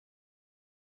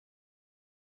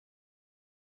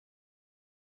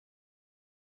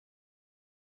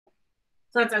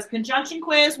So it says conjunction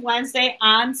quiz Wednesday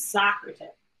on soccer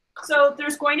tip. So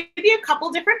there's going to be a couple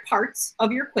different parts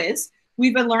of your quiz.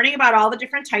 We've been learning about all the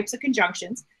different types of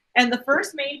conjunctions. And the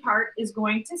first main part is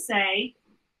going to say,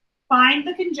 find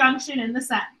the conjunction in the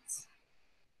sentence.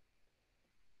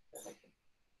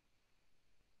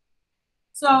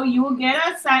 So you will get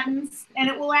a sentence and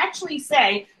it will actually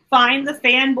say, find the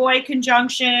fanboy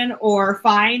conjunction or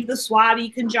find the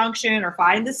swabby conjunction or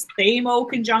find the thamo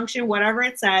conjunction, whatever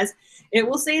it says. It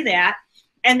will say that.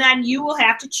 And then you will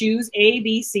have to choose A,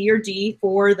 B, C, or D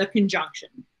for the conjunction,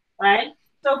 right?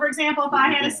 So for example, if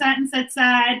I had a sentence that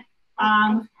said,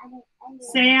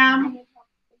 Sam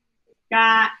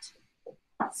got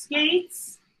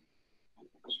skates,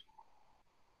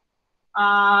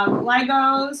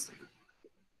 Legos,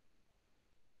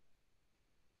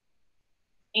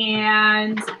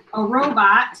 and a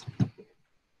robot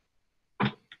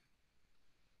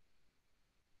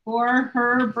for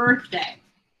her birthday.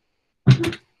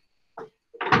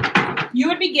 You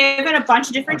would be given a bunch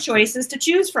of different choices to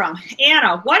choose from.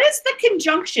 Anna, what is the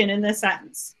conjunction in this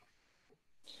sentence?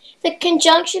 The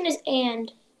conjunction is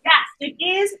and. Yes, it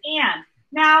is and.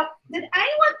 Now, did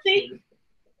anyone think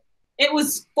it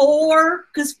was for?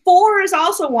 Because for is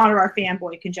also one of our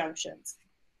fanboy conjunctions.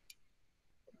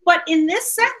 But in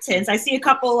this sentence, I see a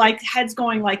couple like heads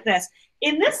going like this.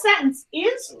 In this sentence,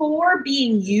 is for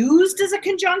being used as a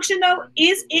conjunction though?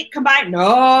 Is it combined?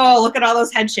 No, look at all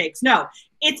those head shakes. No,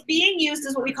 it's being used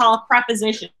as what we call a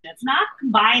preposition. It's not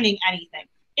combining anything.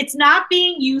 It's not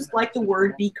being used like the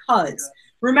word because.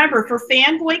 Remember, for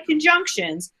fanboy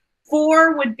conjunctions,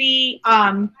 for would be,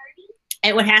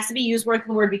 it would has to be used with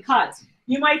the word because.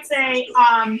 You might say,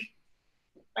 my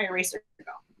eraser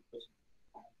go.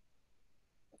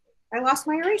 I lost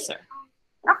my eraser.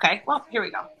 Okay, well, here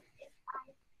we go.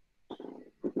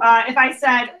 If I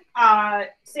said,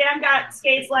 Sam got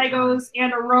skates, Legos,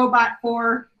 and a robot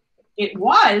for, it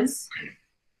was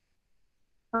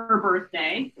her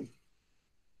birthday,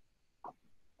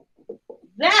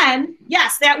 then,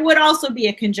 yes, that would also be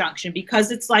a conjunction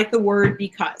because it's like the word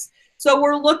because. So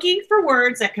we're looking for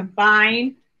words that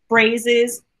combine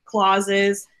phrases,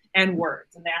 clauses, and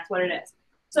words, and that's what it is.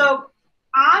 So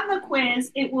on the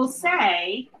quiz, it will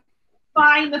say,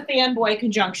 find the fanboy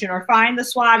conjunction or find the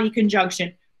swabby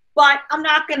conjunction, but I'm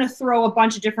not going to throw a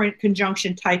bunch of different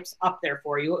conjunction types up there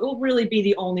for you. It will really be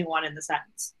the only one in the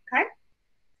sentence, okay?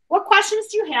 What questions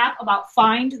do you have about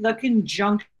find the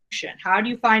conjunction? How do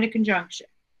you find a conjunction?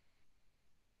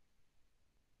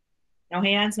 No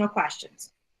hands, no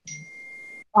questions.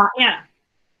 Anna.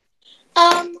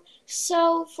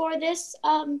 So for this,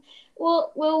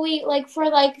 will we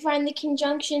find the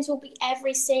conjunctions will be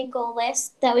every single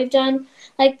list that we've done,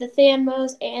 like the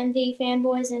fanboys and the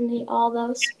fanboys and all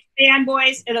those?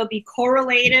 Fanboys, it'll be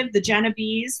correlative, the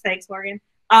Genovese, thanks Morgan.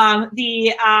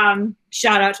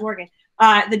 Shout out to Morgan.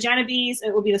 The Genovese,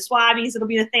 it will be the swabbies, it'll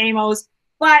be the thamos,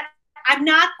 but I'm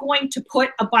not going to put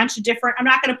a bunch of different, I'm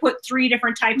not going to put 3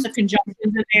 different types of conjunctions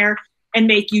in there and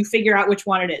make you figure out which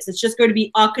one it is. It's just going to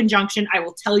be a conjunction. I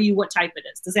will tell you what type it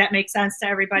is. Does that make sense to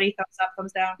everybody? Thumbs up,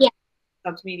 thumbs down? Yeah.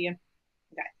 Thumbs medium?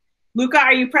 Okay. Luca,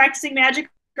 are you practicing magic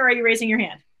or are you raising your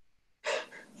hand?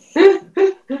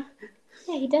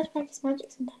 Yeah, he does practice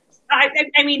magic sometimes.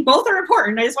 I mean, both are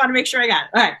important. I just want to make sure I got it.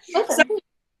 All right. Okay. So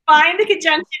find the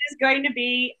conjunction is going to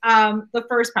be the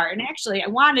first part. And actually, I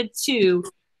wanted to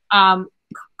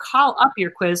call up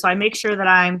your quiz so I make sure that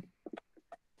I'm,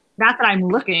 not that I'm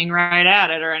looking right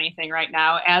at it or anything right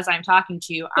now as I'm talking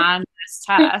to you on this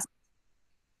test.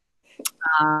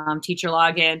 Teacher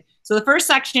login. So the first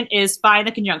section is find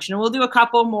the conjunction. And we'll do a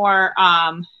couple more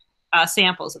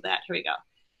samples of that. Here we go. All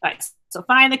right. So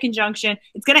find the conjunction.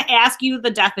 It's going to ask you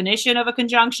the definition of a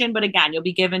conjunction, but again, you'll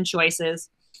be given choices.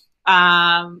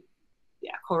 Yeah,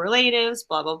 correlatives,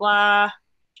 blah, blah, blah.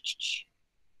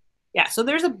 Yeah, so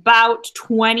there's about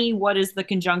 20 what is the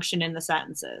conjunction in the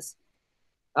sentences.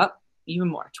 Oh, even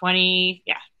more, 20,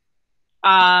 yeah.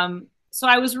 So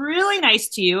I was really nice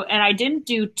to you, and I didn't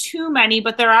do too many,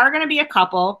 but there are going to be a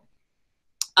couple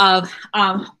of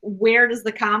where does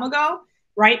the comma go,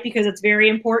 right? Because it's very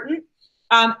important.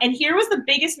 And here was the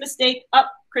biggest mistake. Oh,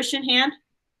 Christian hand?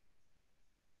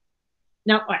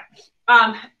 No, all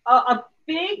right. A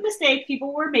big mistake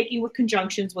people were making with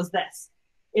conjunctions was this,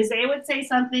 is they would say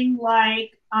something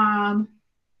like,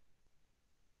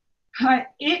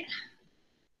 it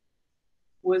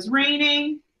was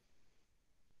raining,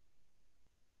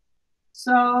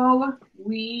 so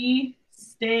we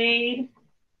stayed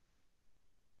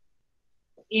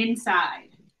inside.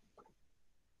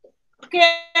 Okay,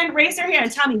 raise your hand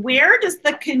and tell me, where does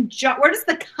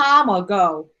the comma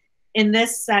go in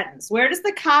this sentence? Where does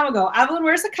the comma go? Evelyn,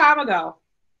 where's the comma go?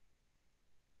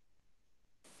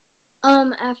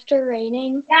 After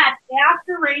raining. Yes,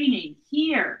 after raining,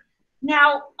 here.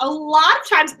 Now, a lot of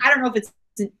times, I don't know if it's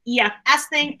an EFS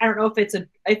thing. I don't know if it's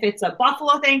a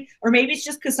Buffalo thing, or maybe it's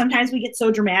just because sometimes we get so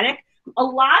dramatic. A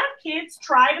lot of kids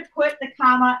try to put the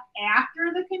comma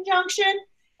after the conjunction,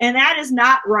 and that is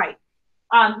not right.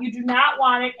 You do not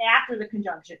want it after the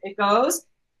conjunction. It goes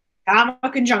comma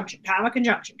conjunction, comma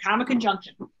conjunction, comma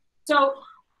conjunction. So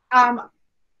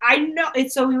I know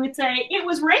it. So we would say it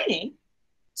was raining,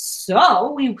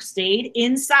 so we stayed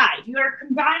inside. You are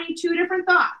combining two different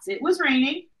thoughts. It was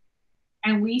raining,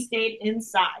 and we stayed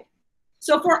inside.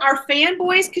 So for our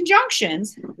fanboys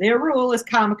conjunctions, their rule is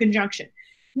comma conjunction.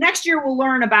 Next year, we'll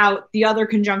learn about the other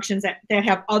conjunctions that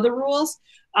have other rules.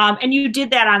 And you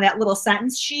did that on that little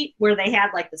sentence sheet where they had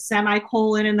like the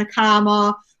semicolon and the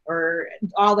comma or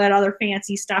all that other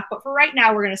fancy stuff. But for right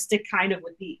now, we're going to stick kind of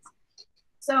with these.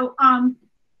 So,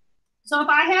 so if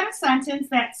I had a sentence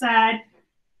that said,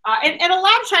 and a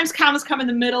lot of times commas come in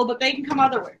the middle, but they can come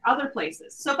other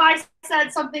places. So if I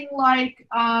said something like,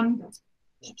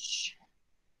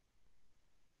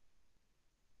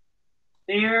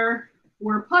 there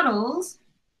were puddles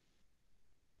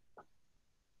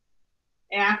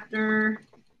after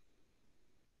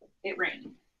it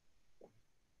rained.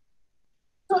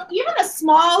 So even a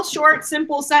small, short,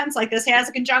 simple sentence like this has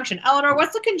a conjunction. Eleanor,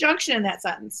 what's the conjunction in that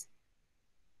sentence?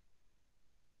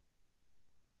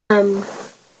 Someone's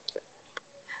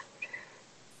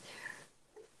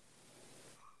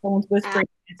whispering.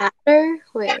 After?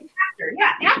 Wait. After.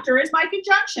 Yeah, after is my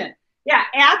conjunction. Yeah,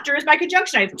 after is my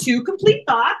conjunction. I have two complete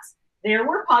thoughts. There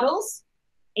were puddles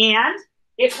and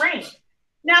it rained.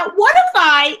 Now, what if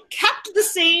I kept the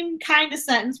same kind of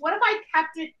sentence? What if I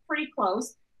kept it pretty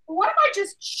close? But what if I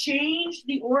just changed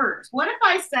the orders? What if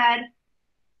I said,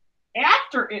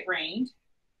 after it rained,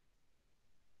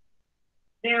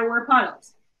 there were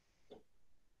puddles?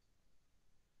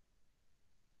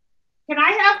 Can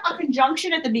I have a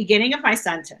conjunction at the beginning of my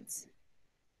sentence?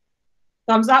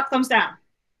 Thumbs up, thumbs down.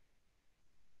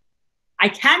 I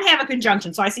can have a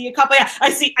conjunction. So I see a couple. Yeah, I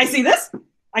see this,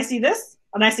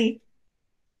 and I see.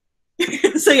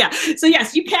 So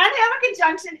yes, you can have a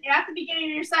conjunction at the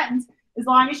beginning of your sentence as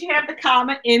long as you have the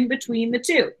comma in between the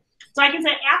two. So I can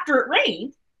say, after it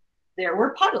rained, there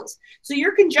were puddles. So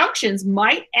your conjunctions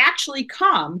might actually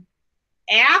come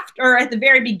after or at the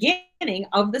very beginning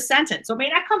of the sentence. So it may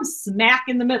not come smack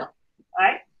in the middle. All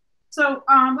right. So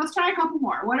let's try a couple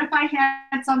more. What if I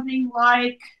had something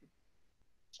like,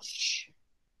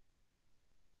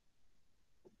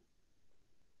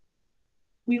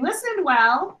 we listened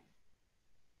well,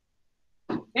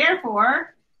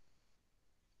 therefore,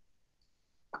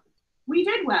 we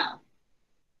did well.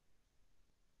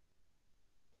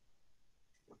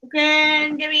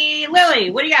 Okay, give me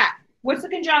Lily. What do you got? What's the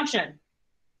conjunction?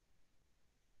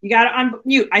 You got to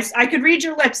unmute. I could read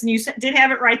your lips, and you did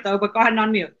have it right, though, but go ahead and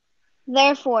unmute.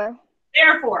 Therefore.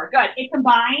 Therefore, good. It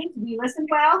combined. We listened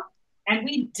well, and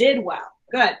we did well.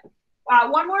 Good.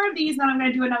 One more of these, then I'm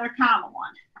going to do another comma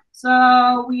one.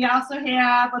 So we also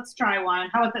have, let's try one.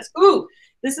 How about this? Ooh,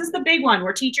 this is the big one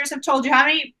where teachers have told you, how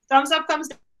many, thumbs up, thumbs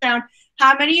down,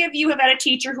 how many of you have had a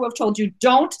teacher who have told you,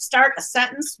 don't start a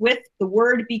sentence with the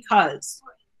word because?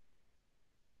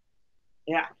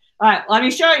 Yeah. All right, let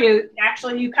me show you.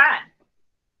 Actually, you can.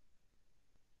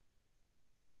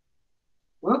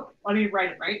 Whoop, let me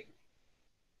write it right.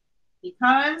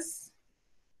 Because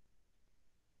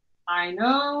I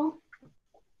know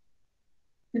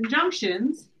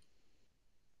conjunctions,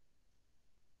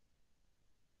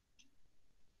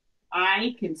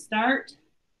 I can start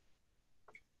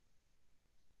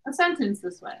a sentence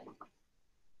this way.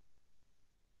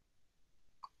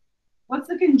 What's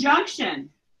the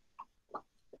conjunction?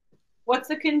 What's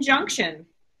the conjunction?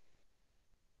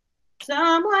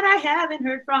 Someone I haven't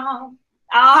heard from.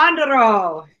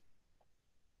 Alejandro.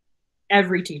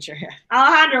 Every teacher here.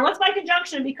 Alejandro, what's my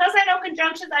conjunction? Because I know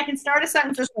conjunctions, I can start a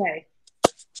sentence this way.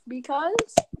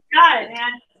 Because? Got it,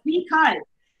 man. Because.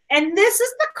 And this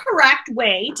is the correct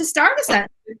way to start a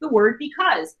sentence with the word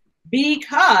because.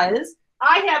 Because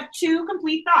I have two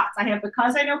complete thoughts. I have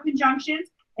because I know conjunctions,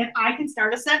 and I can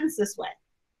start a sentence this way.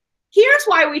 Here's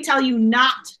why we tell you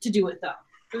not to do it, though.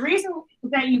 The reason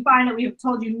that you find that we have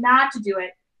told you not to do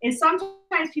it is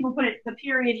sometimes people put the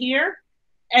period here,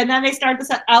 and then they start the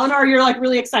sentence. Eleanor, you're like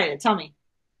really excited. Tell me.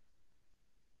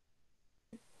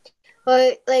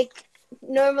 Well, like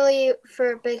normally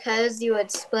for because you would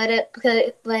split it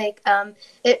because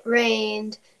it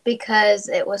rained because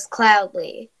it was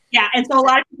cloudy. Yeah, and so a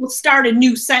lot of people start a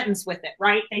new sentence with it,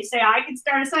 right? They say, I can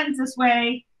start a sentence this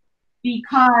way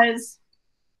because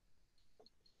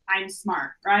I'm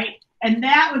smart, right? And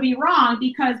that would be wrong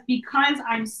because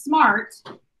I'm smart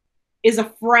is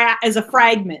a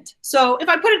fragment. So if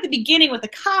I put it at the beginning with a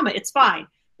comma, it's fine.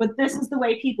 But this is the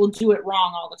way people do it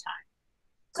wrong all the time.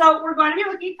 So we're going to be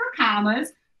looking for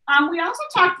commas. We also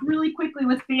talked really quickly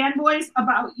with fanboys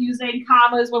about using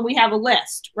commas when we have a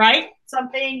list, right?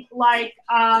 Something like,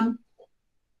 I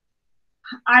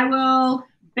will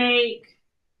bake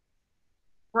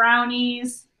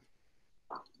brownies,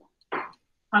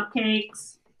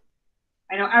 cupcakes.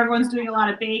 I know everyone's doing a lot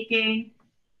of baking,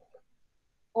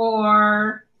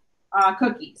 or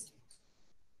cookies.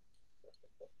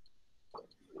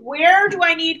 Where do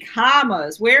I need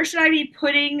commas? Where should I be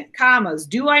putting commas?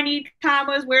 Do I need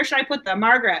commas? Where should I put them,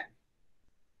 Margaret?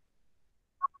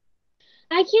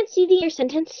 I can't see the entire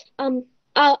sentence.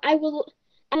 I will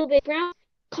bake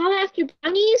comma after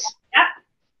brownies. Yep.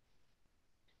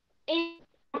 And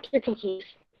after cookies.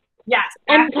 Yes.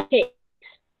 And cupcakes.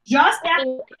 Just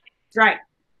after. Right.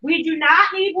 We do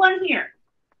not need one here.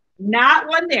 Not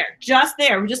one there. Just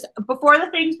there. We're just before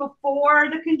the things before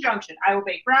the conjunction. I will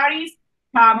bake brownies,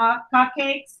 comma,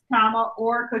 cupcakes, comma,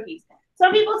 or cookies.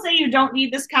 Some people say you don't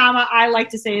need this comma. I like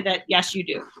to say that yes, you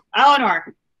do.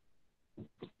 Eleanor.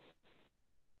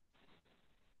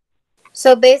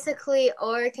 So basically,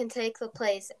 or can take the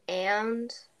place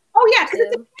and. Oh yeah, because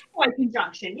it's a fanboy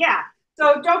conjunction. Yeah.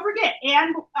 So don't forget,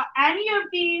 and any of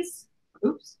these.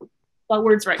 Oops. Spell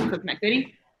words right. Quick, Nick,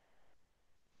 Biddy.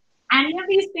 Any of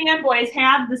these fanboys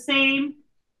have the same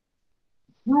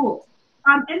rules,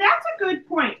 and that's a good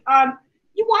point.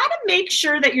 You want to make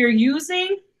sure that you're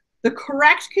using the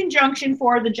correct conjunction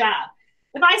for the job.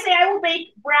 If I say I will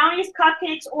bake brownies,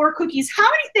 cupcakes, or cookies, how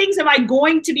many things am I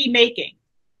going to be making?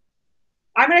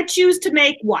 I'm going to choose to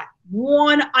make what?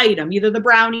 One item, either the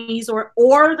brownies or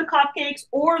the cupcakes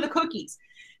or the cookies.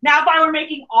 Now, if I were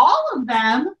making all of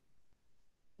them,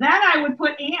 then I would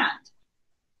put and.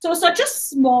 So such a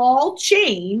small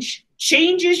change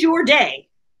changes your day,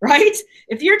 right?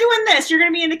 If you're doing this, you're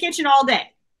going to be in the kitchen all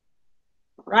day,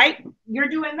 right? You're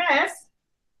doing this,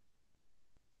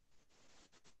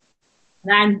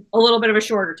 then a little bit of a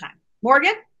shorter time.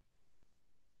 Morgan?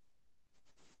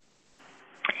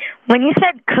 When you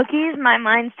said cookies, my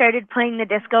mind started playing the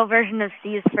disco version of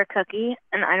C is for cookie,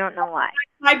 and I don't know why.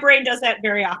 My brain does that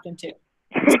very often, too.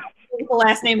 The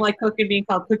last name like Cook and being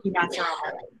called Cookie Monster.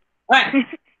 All right.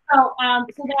 So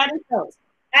that is those.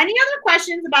 Any other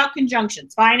questions about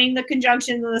conjunctions? Finding the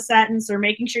conjunction in the sentence or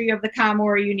making sure you have the comma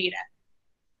where you need it?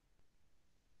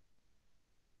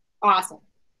 Awesome.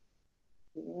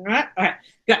 All right,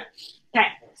 good. Okay,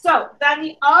 so then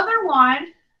the other one,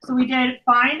 so we did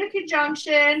find the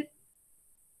conjunction.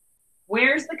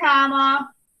 Where's the comma?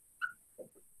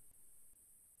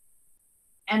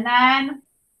 And then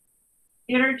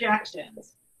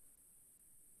interjections.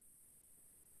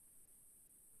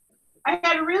 I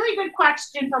had a really good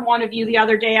question from one of you the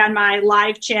other day on my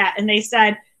live chat, and they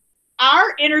said,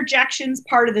 are interjections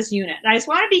part of this unit? And I just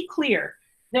want to be clear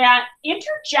that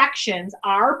interjections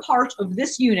are part of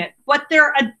this unit, but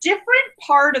they're a different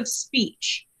part of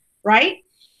speech, right?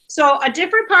 So a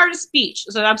different part of speech.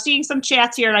 So I'm seeing some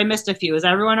chats here, and I missed a few. Is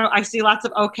everyone, I see lots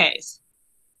of okays.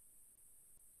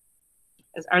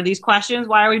 Are these questions?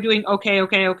 Why are we doing okay?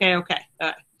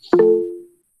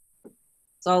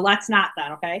 So let's not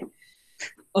then, okay?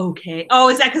 Okay. Oh,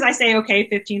 is that because I say okay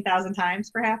 15,000 times,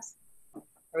 perhaps?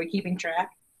 Are we keeping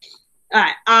track? All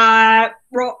right.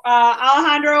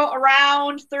 Alejandro,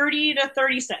 around 30 to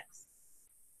 36.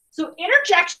 So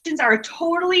interjections are a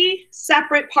totally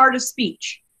separate part of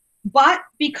speech. But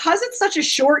because it's such a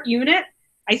short unit,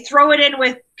 I throw it in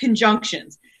with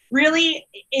conjunctions. Really,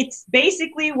 it's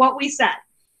basically what we said.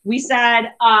 We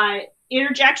said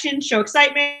interjections show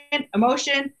excitement,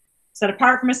 emotion, set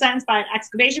apart from a sentence by an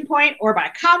exclamation point or by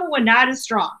a comma when not as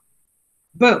strong.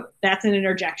 Boom, that's an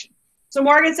interjection. So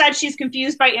Morgan said she's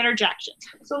confused by interjections.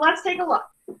 So let's take a look.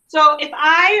 So if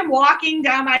I am walking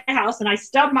down my house and I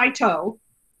stub my toe,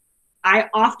 I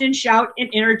often shout an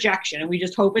interjection, and we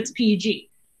just hope it's PG.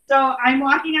 So I'm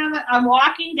walking down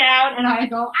and I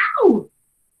go, ow!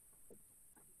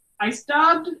 I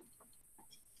stubbed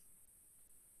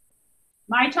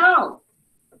my toe.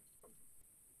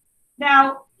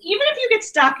 Now, even if you get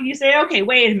stuck and you say, okay,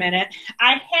 wait a minute,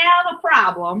 I have a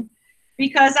problem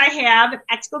because I have an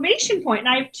exclamation point. And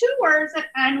I have two words that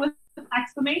end with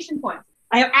exclamation points.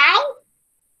 I have ow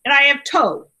and I have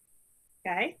toe.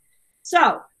 Okay?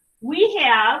 So we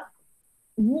have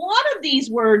one of these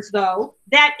words, though,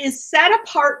 that is set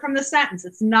apart from the sentence.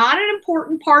 It's not an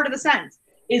important part of the sentence.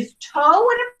 Is toe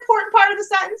an important part of the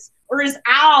sentence, or is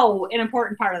ow an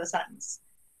important part of the sentence?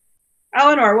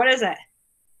 Eleanor, what is it?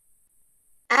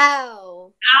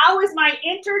 Ow. Ow is my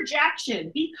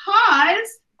interjection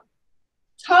because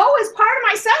toe is part of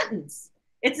my sentence.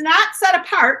 It's not set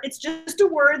apart. It's just a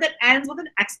word that ends with an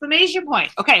exclamation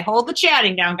point. Okay, hold the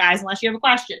chatting down, guys, unless you have a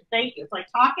question. Thank you. It's like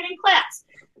talking in class.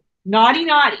 Naughty,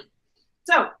 naughty.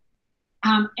 So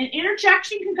an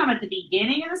interjection can come at the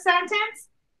beginning of the sentence.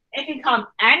 It can come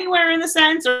anywhere in the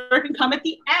sentence, or it can come at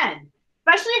the end,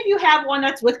 especially if you have one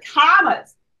that's with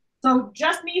commas. So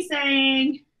just me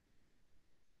saying,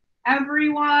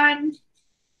 everyone,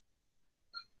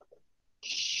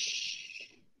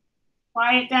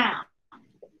 quiet down.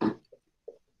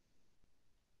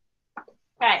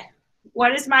 Okay,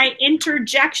 what is my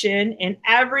interjection in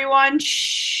everyone,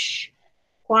 shh,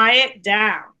 quiet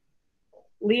down?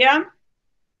 Liam,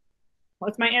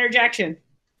 what's my interjection?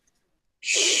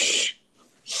 Shh.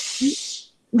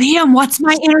 Liam, what's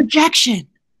my interjection?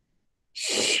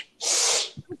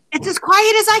 It's as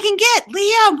quiet as I can get.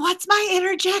 Liam, what's my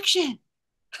interjection?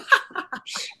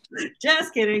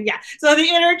 Just kidding. Yeah. So the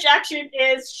interjection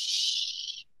is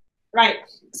shh. Right.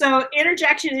 So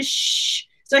interjection is shh.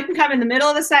 So it can come in the middle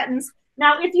of the sentence.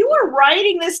 Now, if you were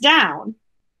writing this down,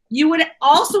 you would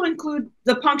also include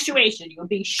the punctuation. You would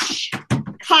be shh,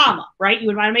 comma, right? You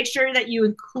would want to make sure that you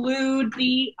include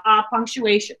the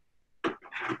punctuation.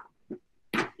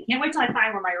 Can't wait till I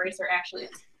find where my eraser actually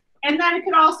is. And then it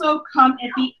could also come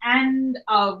at the end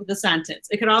of the sentence.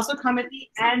 It could also come at the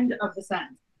end of the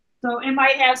sentence. So it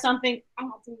might have something,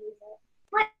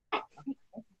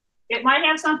 it might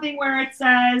have something where it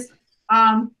says,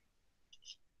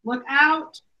 look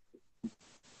out.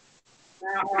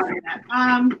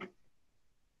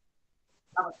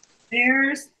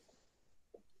 There's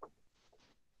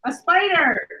a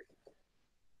spider.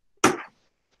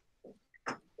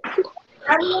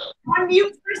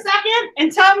 Unmute for a second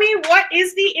and tell me what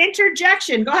is the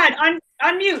interjection. Go ahead,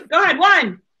 unmute. Go ahead,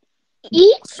 1.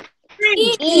 Eat.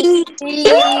 3.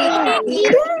 Yeah.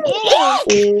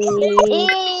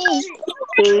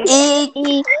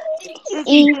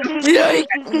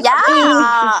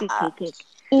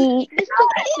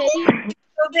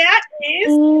 So that is.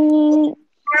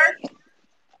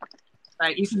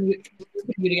 Right, you can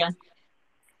mute again.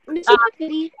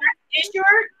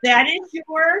 That is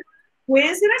your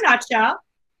quiz in a nutshell.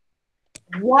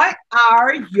 What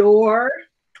are your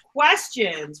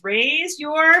questions? Raise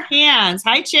your hands.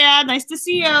 Hi, Chad. Nice to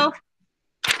see you.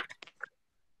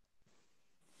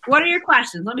 What are your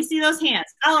questions? Let me see those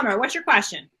hands. Eleanor, what's your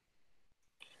question?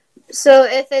 So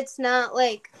if it's not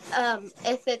like,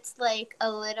 if it's like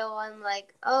a little one,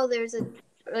 like, oh, there's a,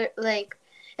 like,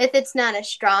 if it's not a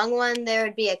strong one, there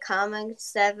would be a comma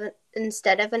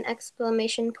instead of an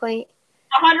exclamation point.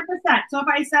 100%. So if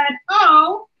I said,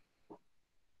 oh,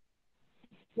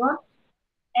 look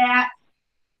at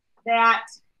that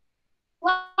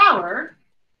flower,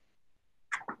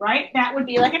 right? That would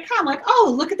be like a comma, like,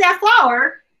 oh, look at that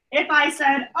flower. If I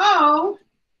said, oh,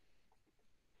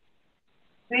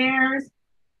 there's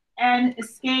an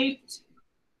escaped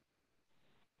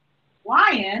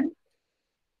lion,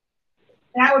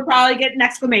 that would probably get an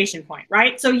exclamation point,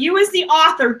 right? So you as the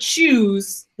author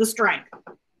choose the strength.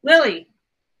 Lily.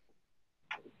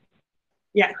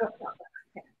 Yeah.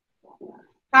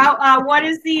 What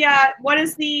is the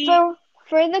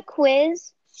for the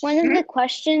quiz, one of the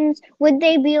questions, would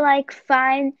they be like,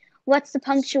 find what's the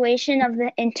punctuation of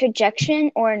the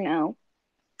interjection, or no?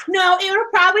 No, it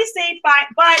would probably say 5,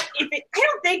 but if it, I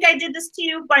don't think I did this to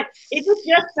you, but if it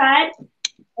just said,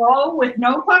 oh, with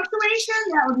no punctuation,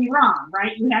 that would be wrong,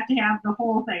 right? You have to have the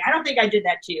whole thing. I don't think I did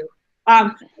that to you.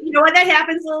 You know what that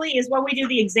happens, Lily, is when we do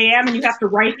the exam and you have to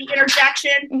write the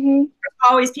interjection, there's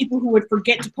always people who would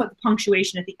forget to put the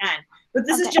punctuation at the end. But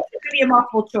this is just going to be a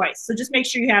multiple choice. So just make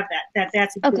sure you have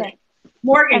that's included. Okay.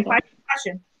 Morgan,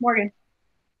 question. Morgan.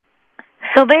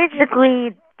 So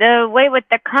basically, the way with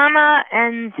the comma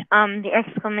and the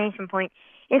exclamation point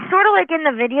is sort of like in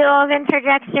the video of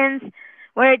interjections,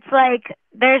 where it's like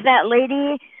there's that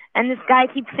lady and this guy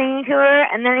keeps singing to her,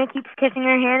 and then he keeps kissing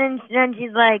her hand, and then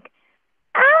she's like,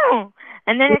 "Oh!"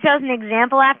 And then it shows an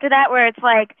example after that where it's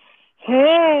like,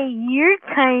 "Hey, you're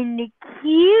kind of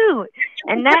cute,"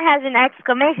 and that has an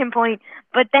exclamation point.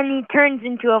 But then he turns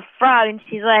into a frog, and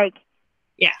she's like,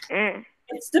 "Yeah."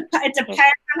 It depends on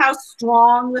how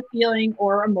strong the feeling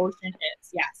or emotion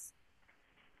is. Yes.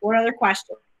 What other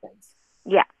questions?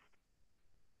 Yeah.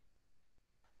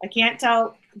 I can't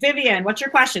tell. Vivian, what's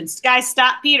your questions? Guys,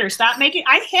 stop Peter. Stop making.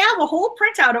 I have a whole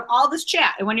printout of all this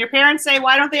chat. And when your parents say,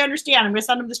 why don't they understand? I'm going to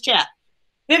send them this chat.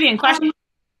 Vivian, question.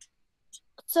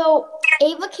 So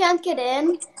Ava can't get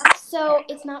in. So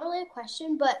it's not really a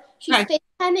question, but she's Right.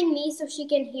 FaceTiming me so she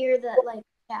can hear the like.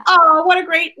 Yeah. Oh, what a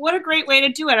great way to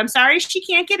do it. I'm sorry she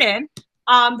can't get in.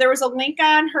 There was a link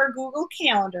on her Google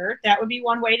Calendar. That would be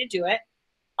one way to do it.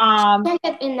 Can't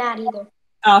get in that either.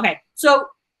 Okay, so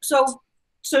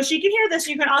she can hear this.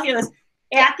 You can all hear this.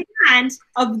 At the end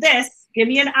of this, give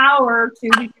me an hour or two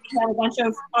because we have a bunch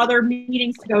of other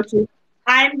meetings to go to.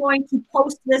 I'm going to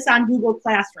post this on Google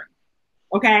Classroom.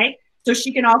 Okay, so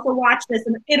she can also watch this,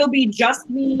 and it'll be just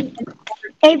me. And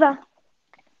Ava.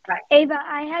 Right. Ava,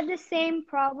 I had the same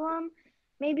problem.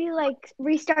 Maybe like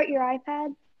restart your iPad.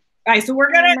 All right, so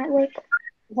we're gonna Might work.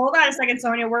 hold on a second,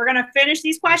 Sonia. We're gonna finish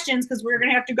these questions because we're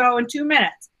gonna have to go in 2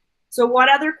 minutes. So what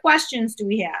other questions do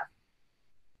we have?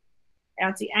 I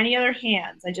don't see any other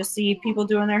hands. I just see people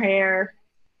doing their hair.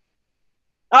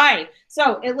 All right,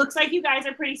 so it looks like you guys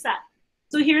are pretty set.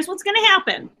 So here's what's going to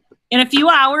happen. In a few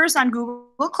hours on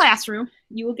Google Classroom,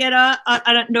 you will get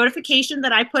a notification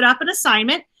that I put up an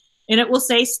assignment, and it will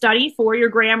say study for your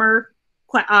grammar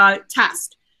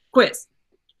test quiz.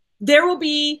 There will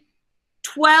be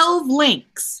 12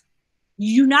 links.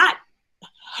 You do not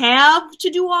have to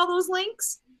do all those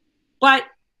links, but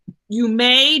you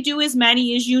may do as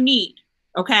many as you need,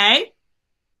 okay?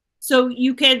 So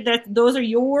you can, those are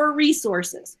your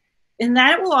resources. And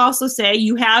then it will also say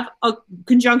you have a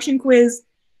conjunction quiz.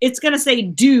 It's going to say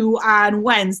due on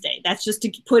Wednesday. That's just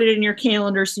to put it in your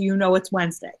calendar so you know it's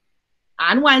Wednesday.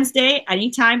 On Wednesday,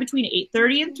 anytime between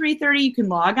 8:30 and 3:30, you can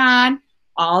log on.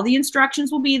 All the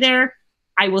instructions will be there.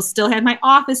 I will still have my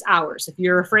office hours. If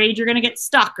you're afraid you're going to get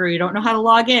stuck or you don't know how to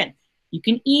log in, you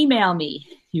can email me.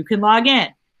 You can log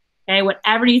in. Okay,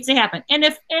 whatever needs to happen. And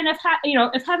if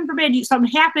heaven forbid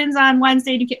something happens on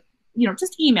Wednesday,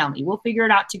 just email me. We'll figure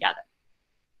it out together.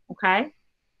 Okay?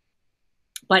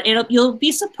 But you'll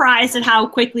be surprised at how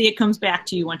quickly it comes back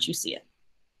to you once you see it.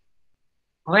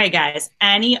 All right, guys.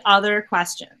 Any other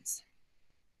questions?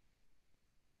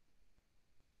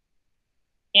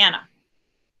 Anna.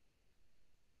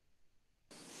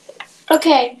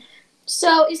 Okay.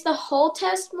 So is the whole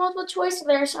test multiple choice?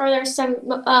 Or are there some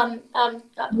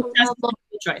Multiple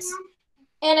choice.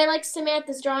 And I like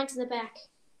Samantha's drawings in the back.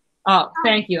 Oh,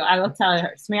 thank you. I will tell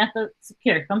her. Samantha,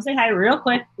 here, come say hi real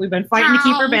quick. We've been fighting to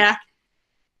keep her back.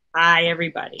 Hi,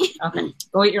 everybody. Okay,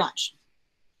 go eat your lunch.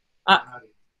 Oh,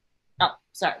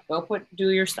 sorry. Go do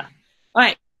your stuff. All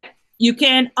right. You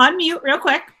can unmute real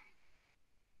quick.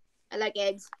 I like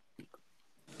eggs.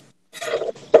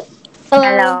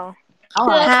 Hello.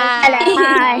 Hello. Hi.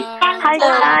 Hi. Hi,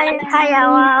 guys. Hi,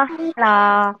 Ella.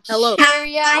 Hello. Hello.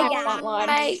 I want one.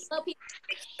 I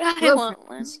want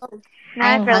one. Now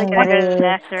I feel like I go to the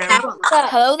bathroom.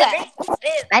 Hello there.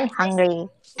 I'm hungry.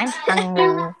 I'm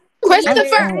hungry.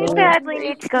 Christopher. I badly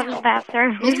need to go to the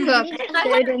bathroom. Let's cook.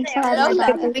 Stayed inside my Here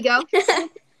bathroom. we go.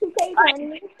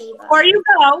 Before you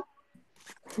go,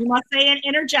 you must say an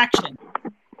interjection.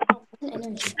 You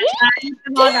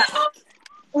can log out.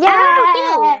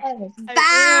 Yes!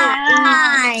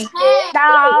 Bye! No.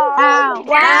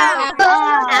 Wow!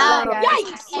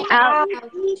 Yikes! Ouch.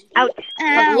 Ouch. Ouch.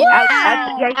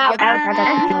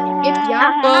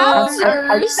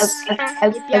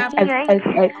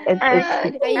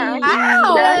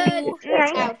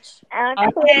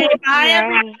 Okay, bye,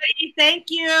 everybody. Thank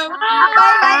you. Bye.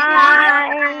 Bye.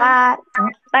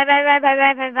 Bye. Bye. Bye.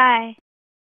 Bye. Bye. Bye.